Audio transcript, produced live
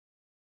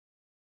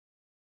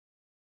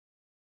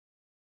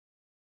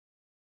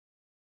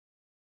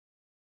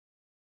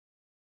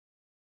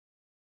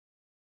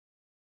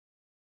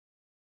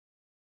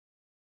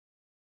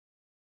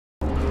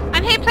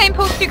playing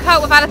Pool 2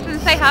 Cult with Alison.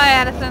 Say hi,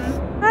 Alison.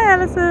 Hi,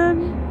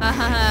 Alison.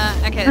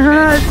 Okay.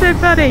 That's it's so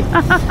funny.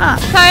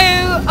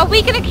 So, are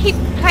we gonna keep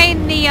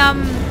playing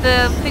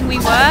the thing we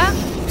were?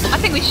 I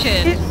think we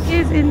should. It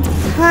is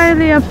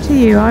entirely up to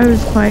you. I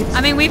was quite.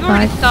 I mean, we've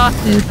already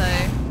started,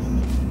 so.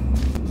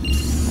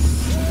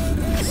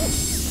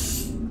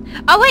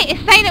 Oh wait,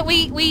 it's saying that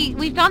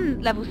we've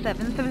done level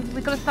 7, so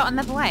we've got to start on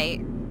level 8.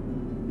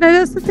 No,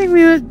 that's the thing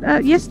we were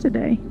at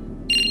yesterday.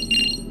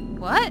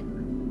 What?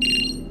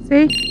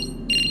 See?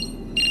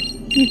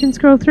 You can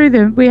scroll through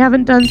them. We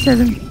haven't done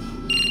 7.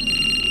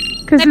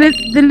 Because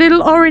the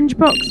little orange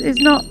box is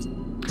not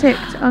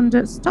ticked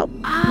under stop.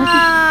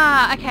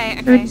 Ah,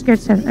 okay, So we just go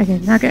to 7. Okay,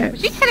 now go.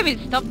 Was you telling me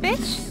to stop,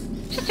 bitch?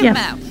 Shut your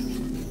mouth.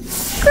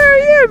 Screw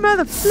you,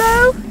 mother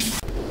flow!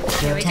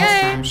 Your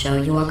test times show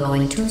you are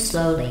going too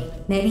slowly.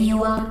 Maybe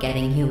you are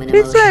getting human Too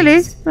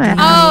emotions. slowly?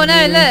 Oh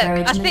no,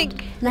 look, I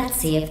think... Let's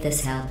see if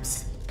this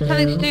helps.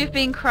 Something to do with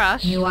being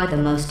crushed. You are the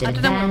most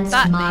advanced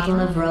model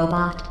of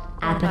robot.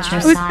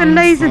 Aperture With the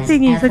laser science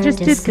thingies, has I ever just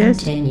did this.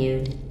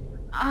 discontinued.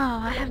 Oh,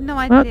 I have no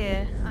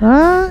idea.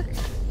 What?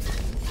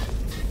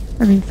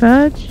 I mean,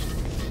 fudge.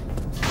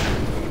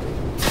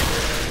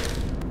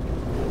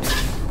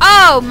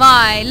 Oh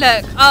my,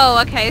 look. Oh,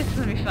 okay, this is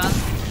gonna be fun.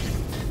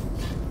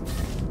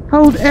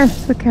 Hold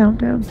F for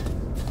countdown.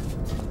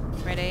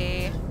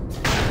 Ready.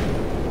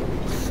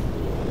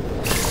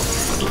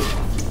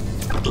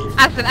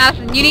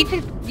 Alison, you need to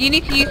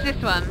use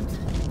this one.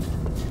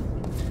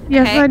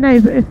 Yes, Okay. I know,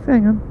 but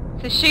hang on.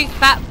 So shoot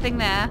that thing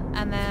there,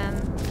 and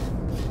then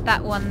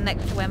that one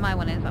next to where my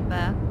one is up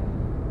there.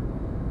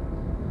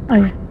 Oh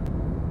yeah.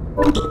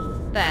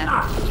 There.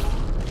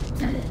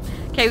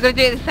 Okay, we're gonna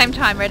do it at the same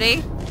time.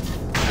 Ready?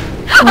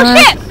 Oh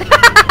shit!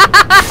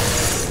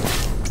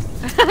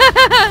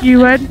 You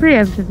weren't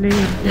preemptively.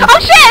 Oh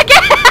shit!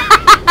 Again!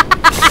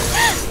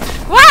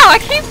 Wow, I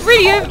keep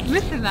really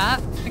missing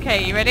that.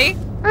 Okay, you ready?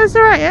 Oh, it's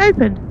alright, it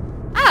opened.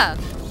 Ah.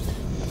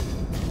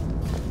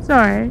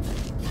 Sorry.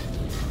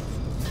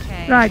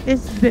 Okay. Right,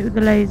 this is the bit with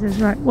the lasers.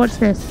 Right, watch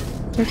this.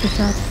 Check this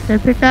out.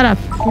 Don't pick that up.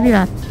 Give me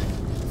that.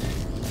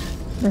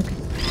 Okay.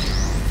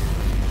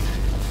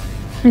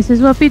 This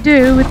is what we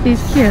do with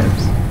these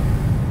cubes.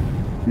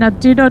 Now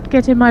do not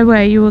get in my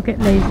way, you will get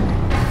lasered.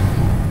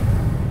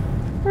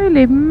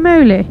 Holy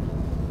moly.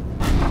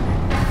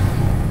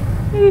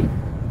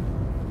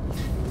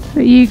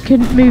 But you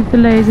can move the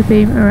laser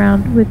beam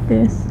around with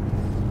this.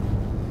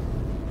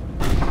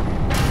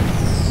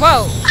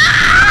 Whoa!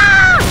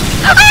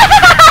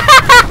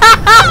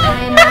 I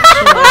am not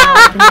sure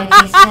how to make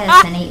these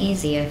tests any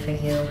easier for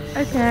you.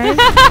 Okay.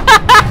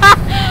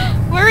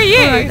 Where are you?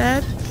 Alright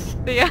then.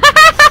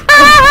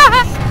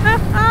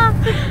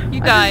 You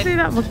I died. didn't see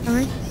that one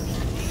coming.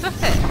 Stop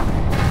it.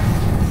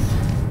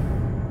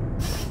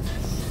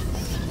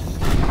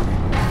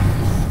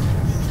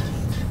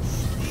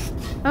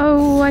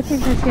 Oh, I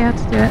think I see how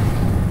to do it.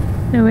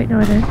 No, wait, no,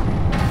 I don't.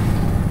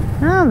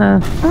 How the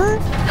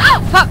fuck?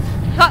 Fuck!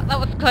 Fuck, that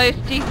was close.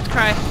 Jesus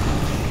Christ.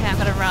 Okay, I'm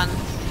gonna run.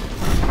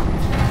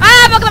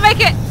 Ah, I'm not gonna make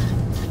it!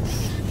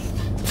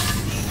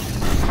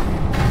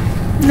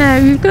 No,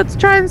 we've got to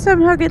try and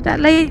somehow get that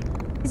laser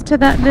to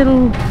that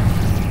little...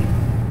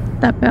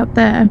 that bit up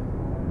there.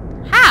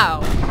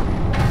 How?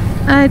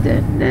 I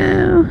don't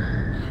know.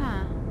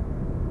 Huh.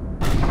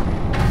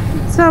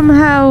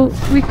 Somehow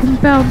we can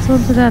bounce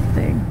onto that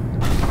thing.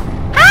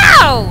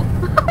 How?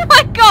 Oh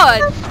my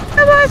god!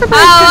 How am I supposed to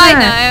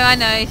I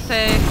know, so...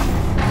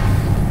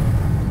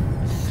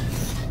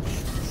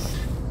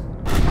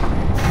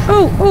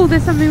 Oh,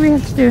 there's something we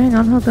have to do. Hang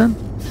on, hold on.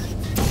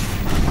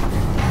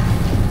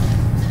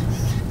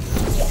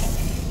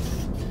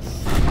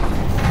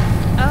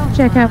 Oh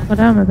Check my. out what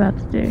I'm about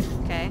to do.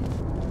 Okay.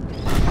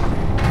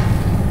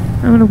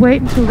 I'm gonna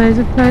wait until those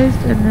are closed,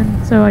 and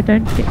then so I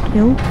don't get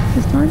killed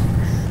this time.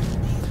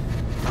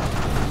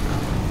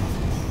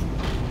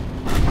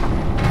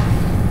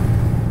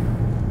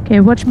 Okay,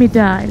 watch me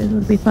die. This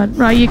will be fun.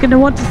 Right, you're gonna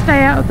want to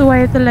stay out of the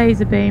way of the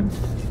laser beam.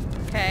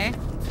 Okay.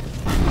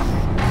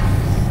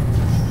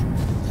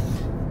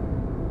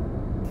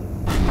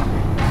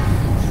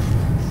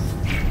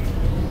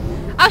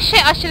 Oh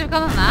shit, I should have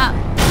gone on that.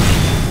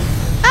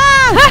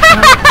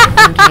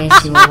 Well, in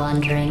case you were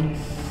wondering,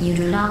 you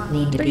do not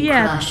need to But be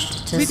yeah,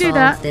 crushed to we do solve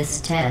that.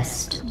 this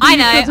test. I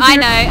know,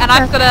 and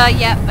I've gotta,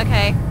 yep,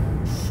 okay.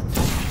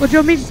 Well, do you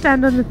want me to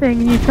stand on the thing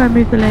and you try and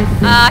move the laser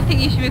beam? I think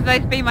you should move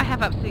those beam. I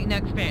have absolutely no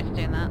experience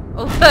doing that.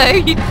 Although,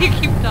 you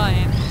keep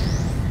dying.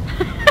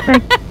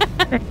 Thank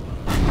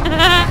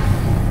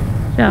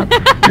Shut up.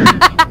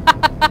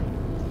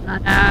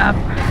 Shut up.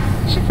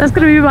 That's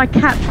gonna be my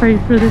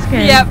catchphrase for this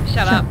game. Yep,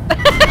 shut up.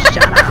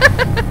 Shut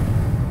up.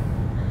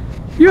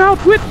 You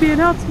outwit me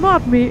and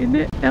outsmart me and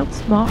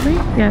outsmart me?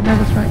 Yeah, no,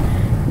 that's right.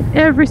 In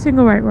every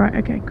single way. Right,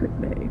 okay,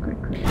 quickly.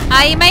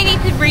 You may need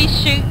to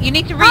reshoot. You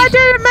need to reshoot. I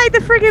didn't make the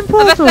friggin' I was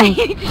portal! gonna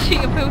say, you need to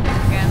shoot your portals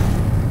again.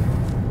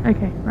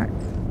 Okay, right.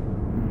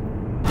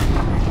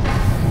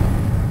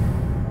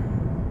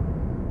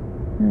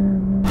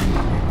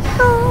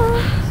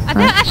 I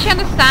don't actually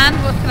understand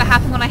what's going to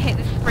happen when I hit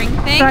the spring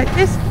thing. Right,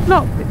 this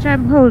block which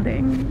I'm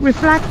holding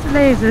reflects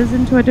lasers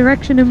into a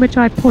direction in which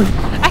I point.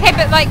 Okay,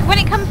 but like when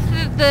it comes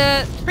to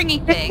the springy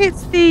It thing...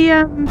 hits the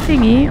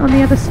thingy on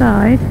the other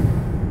side.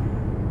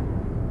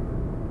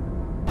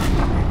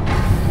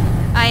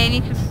 I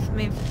need to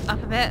move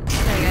up a bit.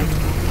 There we go.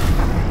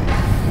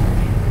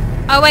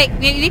 Oh wait,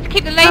 you need to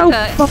keep the laser.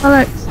 Oh,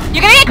 bollocks.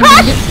 You're gonna get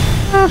crushed!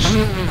 Gosh.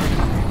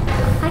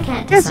 I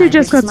can't Guess who decide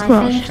just which got is my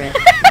squashed. favorite.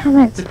 Damn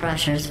it. The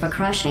crushers for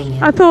crushing you.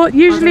 I thought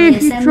usually or the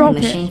if you reassembly drop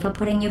machine it. for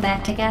putting you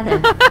back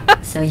together,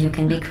 so you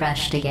can be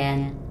crushed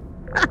again.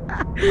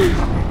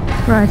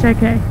 Right,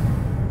 okay.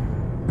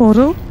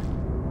 Portal.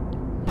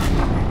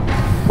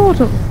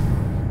 Portal.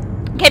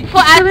 Okay,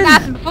 before Still in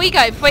Alison, before you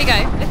go,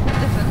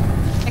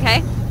 listen.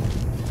 Okay.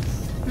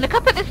 Look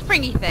up at the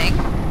springy thing.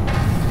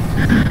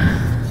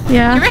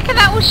 Yeah. Do you reckon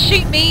that will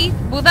shoot me?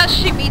 Will that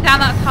shoot me down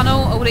that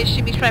tunnel, or will it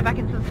shoot me straight back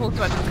into the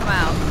portal and just come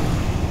out?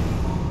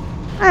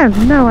 I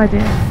have no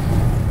idea.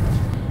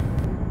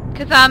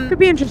 Because Could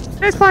be interesting.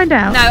 Let's find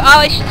out. no,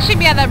 oh, it should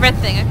be at that red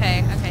thing.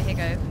 Okay, here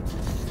goes.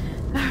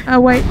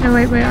 Oh wait, no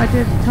wait. I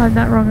did time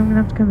that wrong. I'm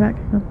gonna have to come back.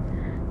 Hang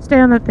on. Stay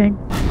on that thing.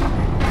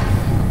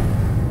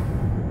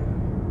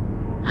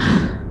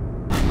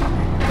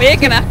 We're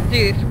gonna have to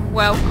do this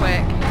well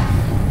quick.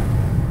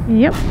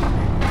 Yep.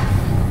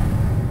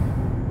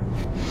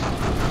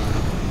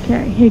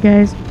 Okay, here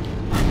goes.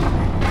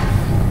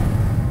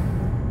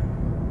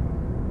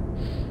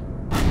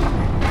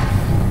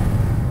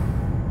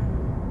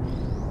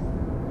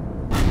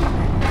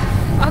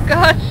 Oh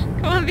gosh,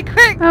 come on, be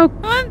quick. Oh,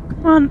 Come on.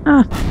 come on.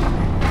 Ah.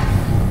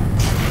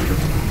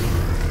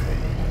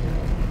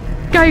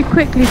 Go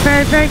quickly,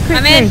 very, very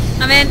quickly.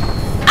 I'm in.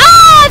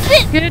 Ah!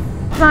 Good.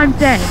 I'm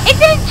dead. It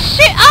didn't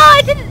shoot! Oh,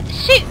 it didn't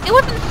shoot! It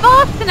wasn't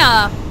fast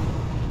enough!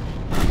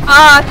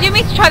 Ah, do you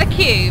want me to try the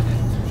cube?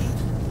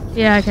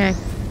 Yeah, okay.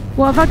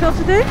 What have I got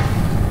to do?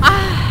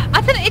 Ah,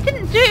 I don't know, it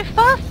didn't do it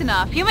fast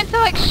enough. You meant to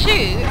like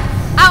shoot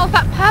out of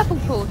that purple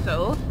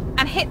portal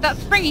and hit that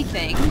springy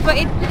thing, but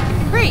it just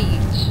didn't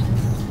reach.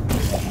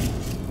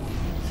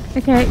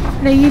 Okay,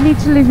 now you need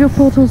to leave your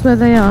portals where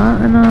they are,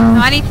 and I'll...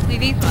 No, I need to do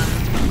these ones.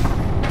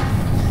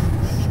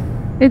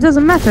 It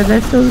doesn't matter,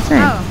 they're still the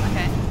same. Oh,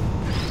 okay.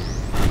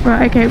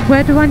 Right, okay,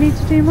 where do I need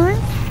to do mine?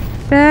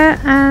 There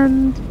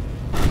and...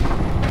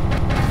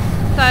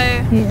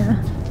 So,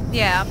 here.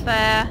 yeah, up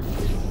there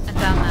and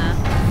down there.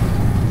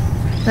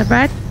 Is that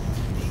right?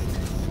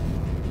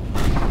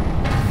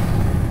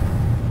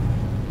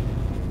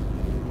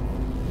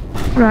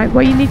 Right,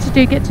 what you need to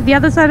do, get to the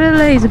other side of the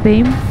laser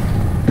beam,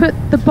 put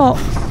the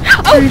box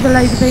through the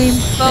laser beam,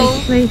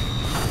 basically.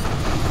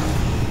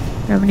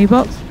 How many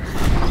box?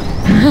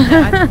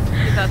 I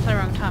did that so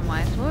wrong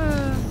time-wise.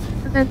 Whoa.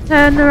 And then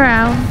turn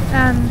around,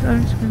 and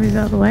I'm just going to move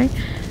out of the way.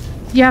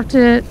 You have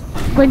to,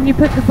 when you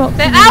put the box in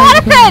the laser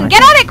Alison! beam,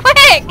 Get on it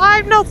quick!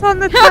 I'm not on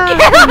the Get turn!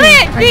 on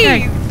it, Right,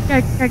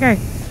 jeez! go.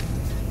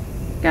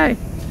 Go.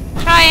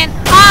 Try and...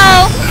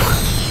 Oh!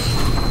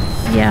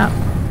 Yeah.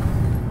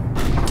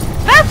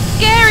 That's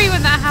scary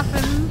when that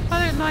happens.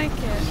 I don't like it.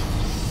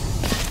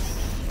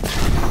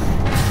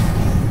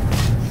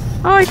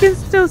 Oh, I can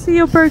still see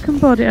your broken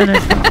body. Oh, no,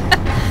 it's not.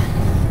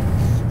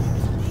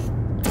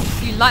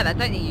 You like that,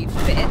 don't you, you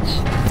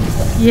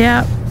bitch?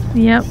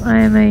 Yep, I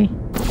am a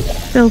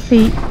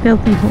filthy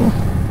whore.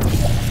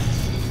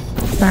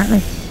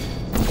 Apparently.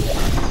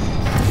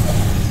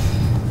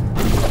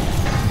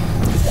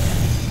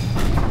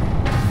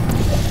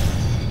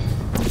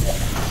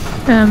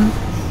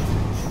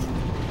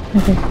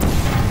 Okay.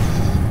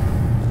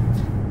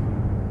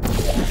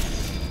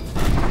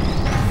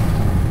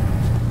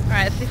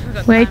 Alright, let's see if we've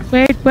got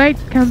Wait,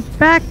 time. come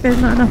back, there's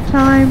not enough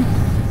time.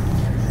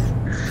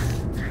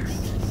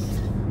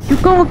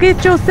 You're gonna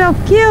get yourself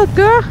killed,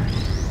 girl!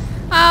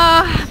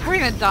 I'm probably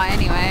gonna die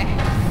anyway.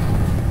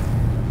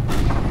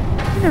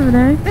 You never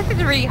know. This is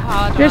a really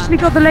hard You actually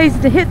one. got the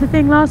laser to hit the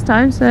thing last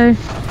time, so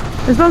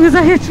as long as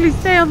I actually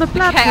stay on the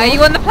platform. Okay, are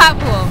you on the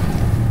platform?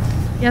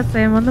 Yes, I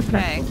am on the Okay.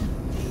 platform.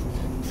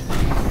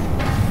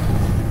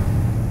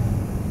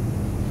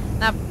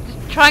 Now,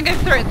 just try and go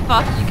through it as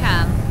fast as you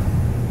can.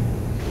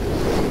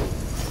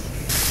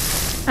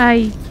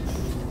 I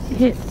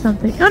hit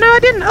something. Oh no, I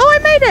didn't! Oh, I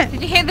made it!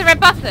 Did you hit the red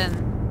button?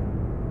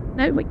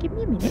 No, wait, give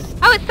me a minute.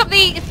 Oh, it stopped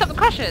the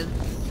crushers.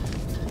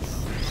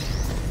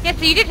 Yeah,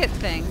 so you did hit the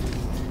thing.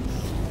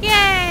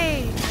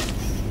 Yay!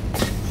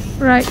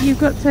 Right, you've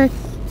got to...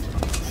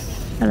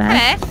 Hello?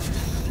 Hello.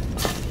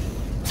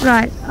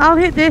 Right, I'll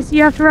hit this.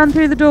 You have to run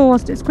through the door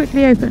whilst it's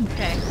quickly open.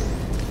 Okay.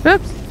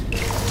 Oops.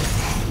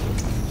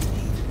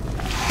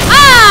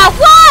 Ah!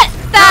 What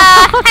the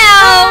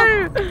hell?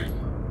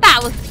 That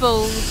was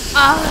balls.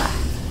 Ah.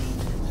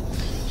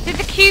 Did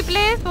the cube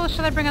live, or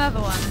should I bring another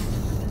one?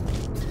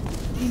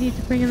 You need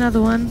to bring another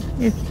one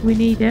if we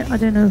need it. I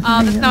don't know if we Oh,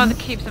 need there's it no or other not.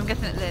 cube, so I'm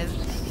guessing it lived.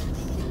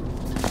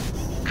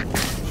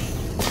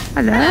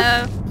 Hello?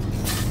 Hello.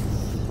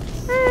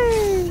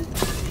 Hey.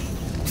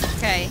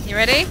 Okay, you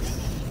ready?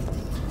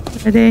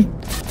 Ready?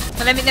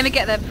 So let me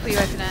get there before you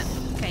open it.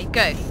 Okay,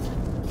 go.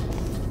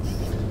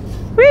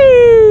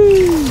 Whee!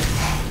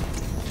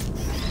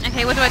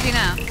 Okay, what do I do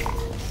now?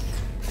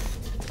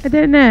 I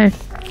don't know.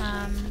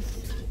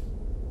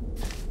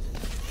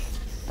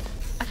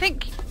 I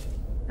think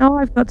Oh,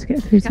 I've got to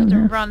get through you have to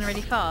somehow. run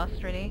really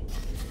fast, really.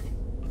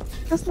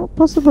 That's not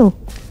possible.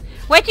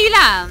 Where do you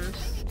land?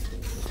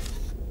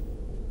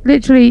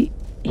 Literally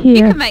You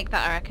here. can make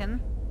that, I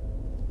reckon.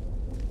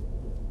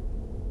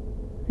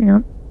 Hang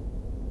on.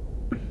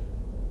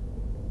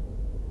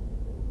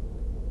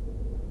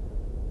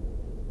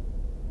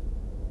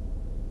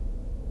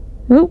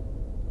 Oh.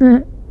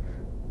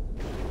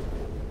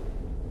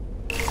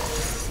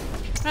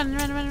 Run,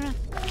 run, run, run.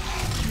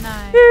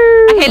 No.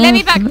 Woo! Okay, let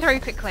me Oh, back through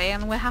quickly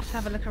and we'll have to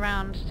have a look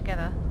around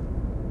together.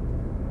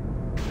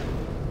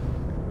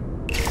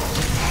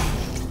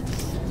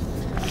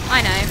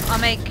 I know, I'll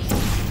make...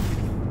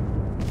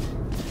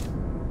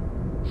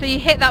 So you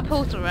hit that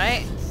portal,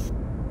 right?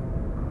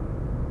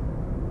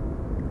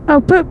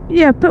 Oh, put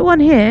one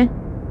here.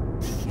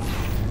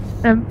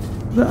 But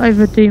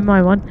overdo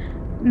my one,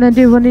 and then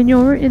do one in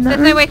that There's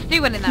room. no way to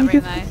do one in that You room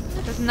do-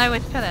 though. There's no way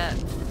to put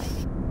it.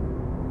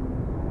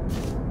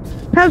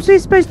 Perhaps we're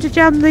supposed to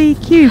jam the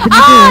cube in the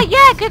Ah, door.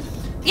 yeah, good.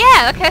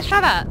 Yeah, okay, let's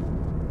try that.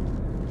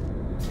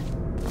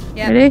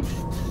 Yeah. Ready?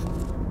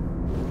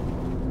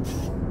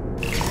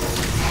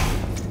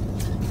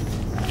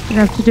 You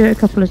have to do it a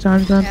couple of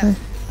times, aren't Yep.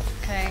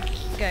 Okay,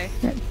 go.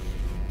 Yep.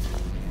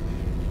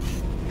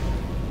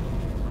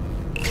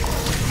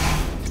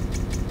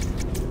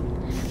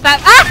 That.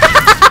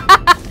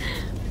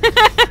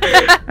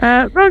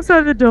 Wrong side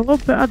of the door,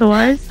 but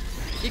otherwise.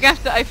 You're gonna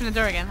have to open the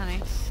door again,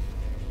 honey.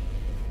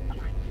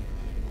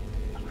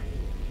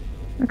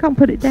 I can't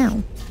put it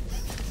down.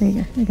 There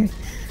you go. Okay.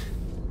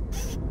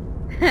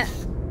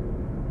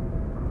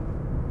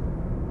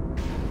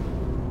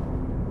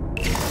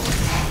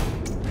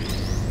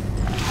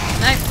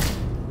 No.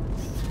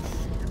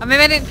 Oh,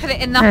 maybe I didn't put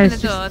it enough No, in it's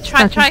the just door.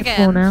 stuck Try into the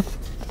floor again. now.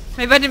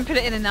 Maybe I didn't put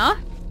it in enough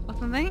or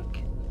something.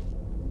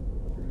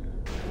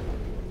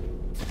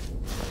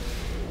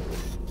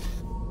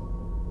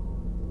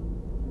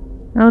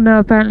 Oh no!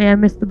 Apparently I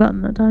missed the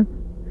button that time.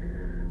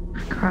 I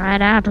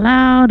cried out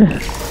loud.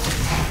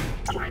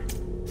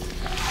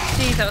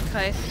 Jeez, that was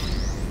close.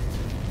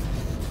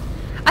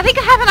 I think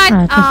I have an idea.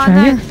 Right, let's Oh try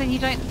no, again. 'cause then you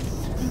don't.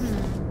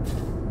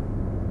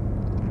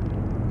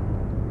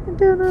 I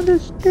don't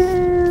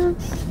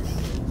understand. So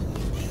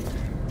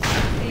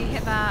you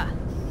hit that.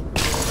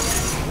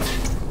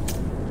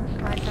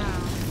 Slide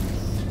down.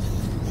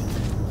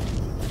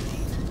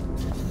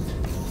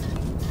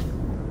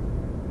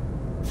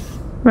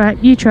 Right,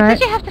 you try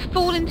Did it. you have to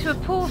fall into a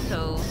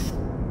portal? So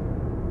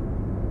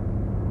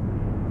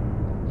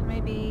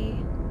maybe.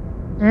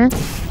 Yeah.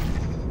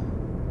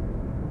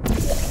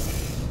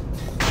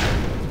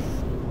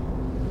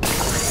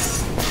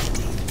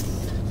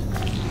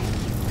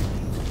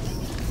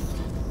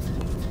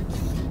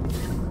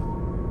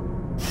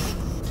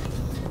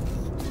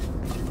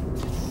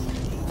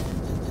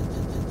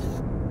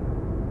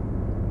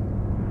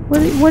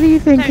 What are you I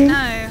don't thinking? know.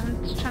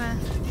 I'm just trying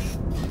to.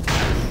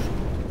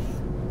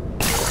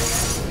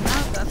 No,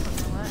 that's not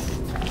gonna work.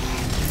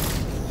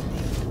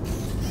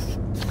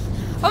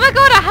 Oh my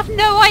god! I have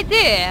no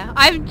idea.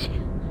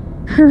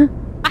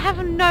 I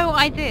have no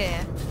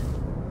idea.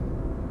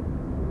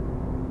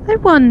 I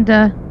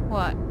wonder.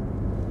 What?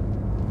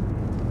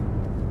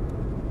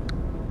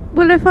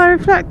 Well, if I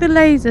reflect the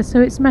laser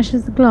so it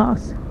smashes the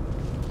glass.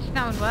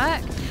 That would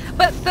work.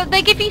 But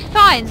they give you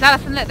signs,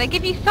 Alison, look, they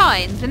give you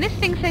signs, and this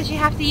thing says you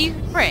have to use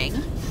the spring,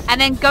 and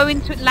then go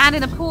into it, land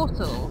in a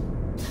portal.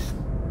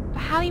 But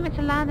how are you meant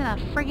to land in a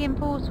friggin'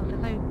 portal?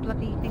 There's no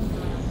bloody things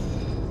around.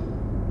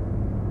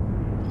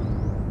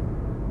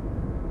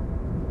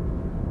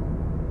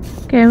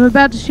 Okay, I'm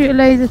about to shoot a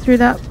laser through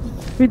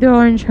the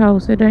orange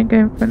hole, so don't go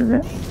in front of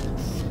it.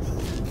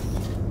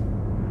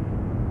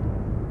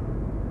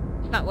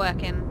 It's not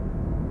working.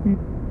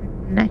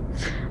 No.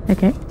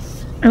 Okay.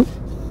 Oh.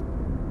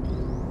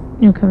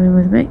 You're coming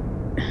with me.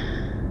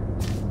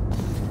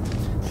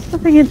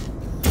 Nothing in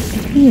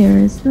here,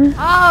 is there?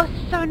 Oh,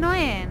 it's so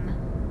annoying.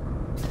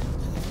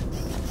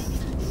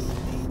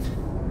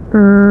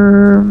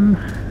 Hmm.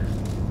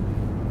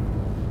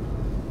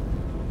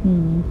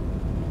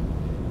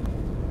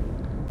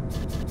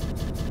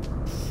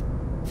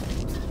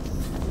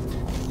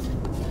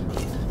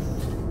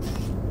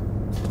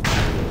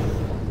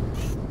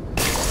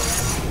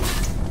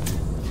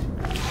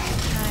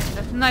 No,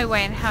 there's no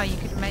way in hell you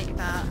could make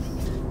that.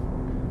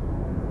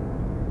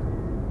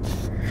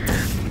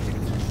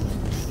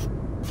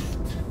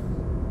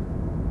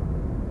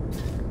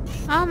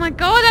 Oh my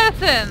god,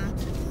 Alison!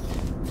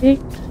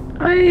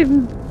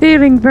 I'm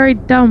feeling very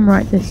dumb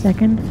right this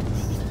second.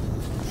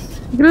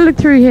 I'm gonna look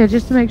through here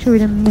just to make sure we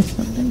didn't miss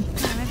something.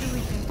 No, maybe we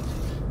do.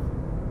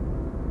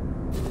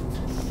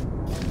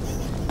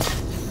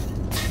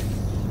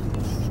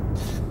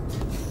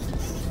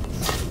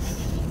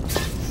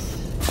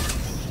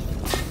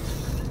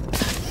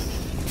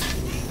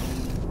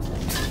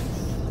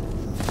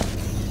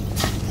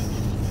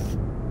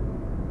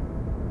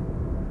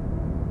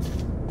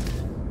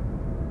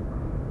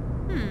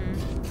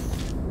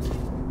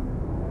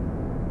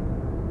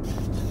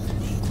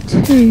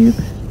 tube.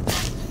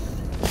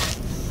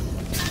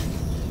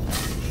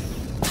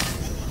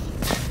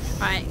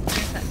 Right.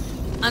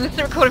 I'm gonna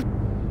start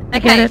recording. I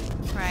get it.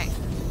 Right.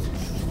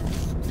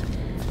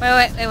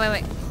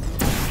 Wait.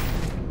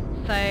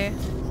 So.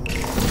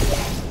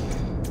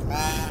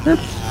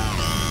 Oops.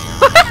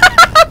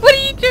 What are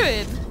you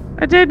doing?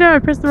 I don't know, I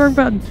pressed the wrong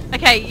button.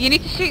 Okay, you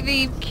need to shoot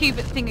the cube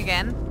thing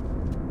again.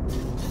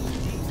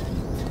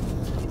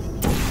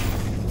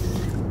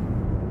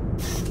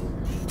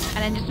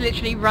 And then just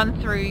literally run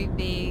through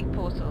the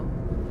portal.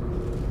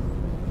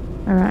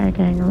 Alright,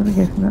 okay, I want to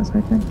go from that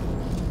side then.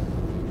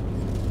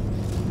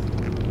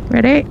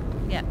 Ready?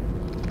 Yeah.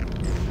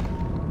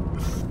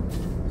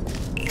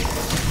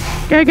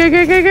 Go!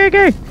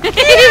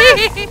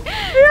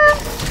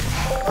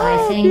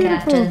 I think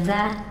beautiful. after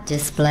that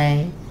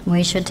display,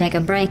 we should take a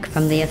break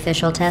from the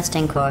official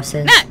testing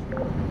courses. No!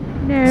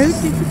 No,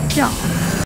 this is stop.